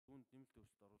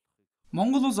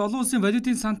Монгол улс олон улсын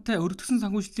валютын сантай өргөдсөн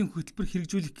санхүүжилтийн хөтөлбөр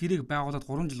хэрэгжүүлэх гэрээг байгуулад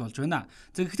 3 жил болж байна.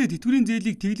 За гэхдээ тэтгэврийн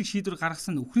зээлийг тэглэх шийдвэр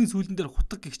гаргасан нь үхрийн сүүлэн дээр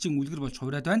хутаг гихчийн үлгэр болж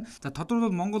хувраад байна. За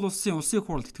тодорхойлбол Монгол улсын улсын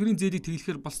хурал тэтгэврийн зээлийг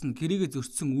тэглэхээр болсон гэрээгээ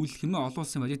зөрчсөн үйл хэмээн олон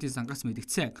улсын валютын сангаас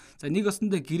мэдгдсэн. За нэг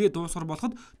өсөндөө гэрээ дуусгар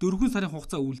болоход 4 сарын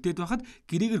хугацаа үлдээд байхад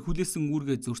гэрээгээр хүлээсэн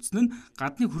үүргээ зөрчсөн нь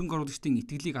гадны хөрөнгө оруулагчдын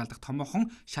итгэлийг алдах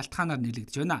томоохон шалтгаанаар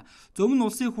нэлэгдэж байна. За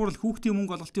өмнө улсын хурал хүүхдийн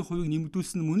мөнгө олголтын хувийг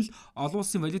нэмэгдүүлсэн мөн л олон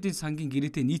улсын валютын сангийн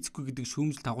гэрээтэй нийцэхгүй гэдэг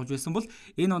шүүмжил дагуулж байсан бол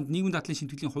энэ онд нийгмийн дадлын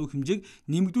шимтгэлийн хувь хэмжээг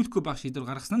нэмэгдүүлэхгүй байх шийдвэр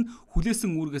гаргасан нь хүлээсэн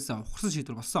үүргээс ухарсан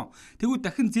шийдвэр болсон. Тэгвэл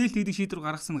дахин зээл тэгдэг шийдвэр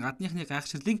гаргасан нь гадныхны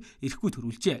гайхширлыг эрхгүй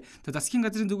төрүүлжээ. Засгийн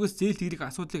газрын зүгээс зээл тэгдэг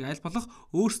асуудлыг аль болох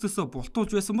өөрсдөөсөө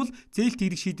бултуулж байсан бол зээл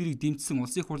тэгдэг шийдвэрийг дэмжсэн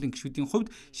улсын хурлын гишүүдийн хувьд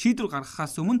шийдвэр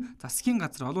гаргахаас өмнө засгийн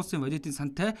газар олон улсын валютын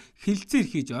сантай хэлэлцээр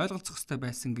хийж ойлголцох ёстой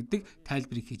байсан гэдэг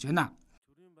тайлбарыг хийж байна.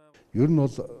 Ер нь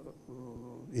бол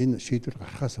энэ шийдвэр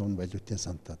гаргахаас өмнө валютын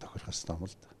сантай тохирох ёстой юм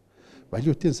л да.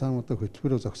 Валютын сан одоо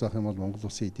хөтөлбөрөөр зогсоох юм бол Монгол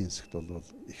улсын эдийн засгт бол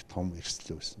их том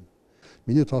эрсдэл үүснэ.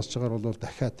 Миний тоосч байгаагаар бол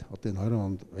дахиад одоо энэ 20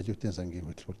 онд валютын сангийн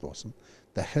хөтөлбөр дуусна.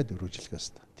 Дахиад өргөжлөх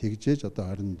ёстой. Тэгжээж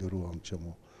одоо 24 он ч юм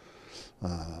уу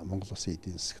Монгол улсын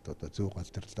эдийн засгт одоо зөв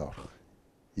галдралд орох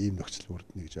ийм нөхцөл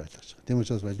бүрдэнэ гэж ойлгож байгаа. Тийм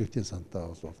учраас валютын сантай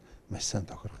бол маш сайн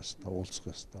тохирох ёстой,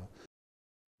 уулзах ёстой.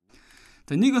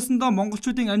 За нэг өсөндөө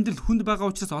монголчуудын амьдрал хүнд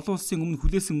байгаа учраас олон улсын өмнө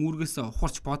хүлээсэн үүргээс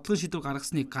ухарч бодлогын шийдвэр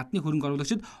гаргасныг гадны хөрөнгө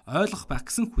оруулагчид ойлгох байх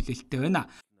гэсэн хүлээлттэй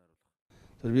байна.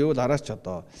 Би бол араач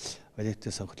одоо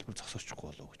валютын сан хөтөлбөр зогсоочихгүй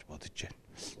болов уу гэж бодож байна.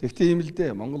 Тэгэхдээ ийм л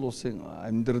дээ Монгол улсын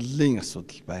амьдралын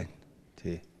асуудал байна.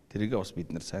 Тэрийг бас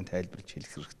бид нэр сайн тайлбарж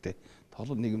хэлэх хэрэгтэй.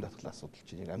 Толгой нийгэм татгалын асуудал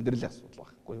чинь амьдралын асуудал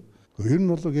байхгүй юу? Ер нь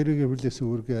бол гэрээгээ хүлээсэн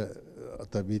үүргээ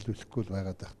одоо биелүүлэхгүй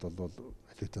байгаад байхад бол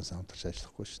валютын сан хамтарч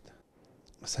ажиллахгүй шүү дээ.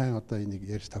 Сайн одоо энийг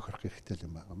ярьж тохирох хэрэгтэй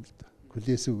юм байгаа юм л да.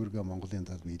 Хүлээсэн үүргээ Монголын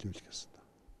тал биелүүлэх ёстой.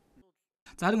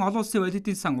 Зарим олон улсын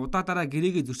валютын сан удаа дараа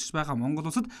гэрээгээ зөрчиж байгаа Монгол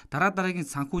улсад дараагийн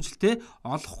санхүүжилтээ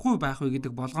олохгүй байх вэ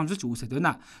гэдэг болгоомжлж үүсэт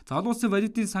байна. За олон улсын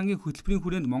валютын сангийн хөтөлбөрийн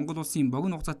хүрээнд Монгол улсын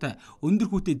богино хугацаатай өндөр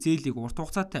хүүтэй зээлийг урт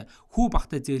хугацаатай хүү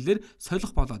багтай зээлээр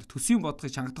солих болоод төсвийн бодлогыг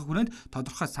чангадах хүрээнд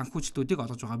тодорхой санхүүжилтүүдийг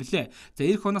олгож байгаа билээ. За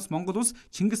эх оноос Монгол улс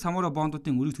Чингис хамаараа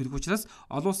бондуудын үрийг төлөх учраас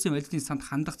олон улсын валютын санд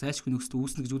хандах зайлшгүй нөхцөл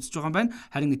үүснэ гэж үзэж байгаа юм байна.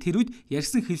 Харин тэр үед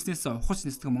ярьсан хэлснээс ухаж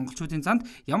нисдэг монголчуудын занд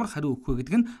ямар хариу өгөх вэ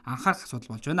гэдэг нь анхаарах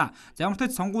асуудал болж байна. За ямар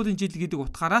ч сонгуулийн жил гэдэг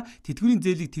утгаараа тэтгэврийн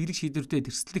зээлийг тэглэх шийдвэртэй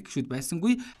тэрсэлдэг гишүүд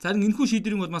байсангүй. Зарим энэхүү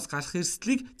шийдвэрийн улмаас гарах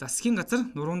эрсдлийг засгийн газар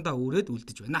нуруундаа үүрээд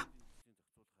үлдэж байна.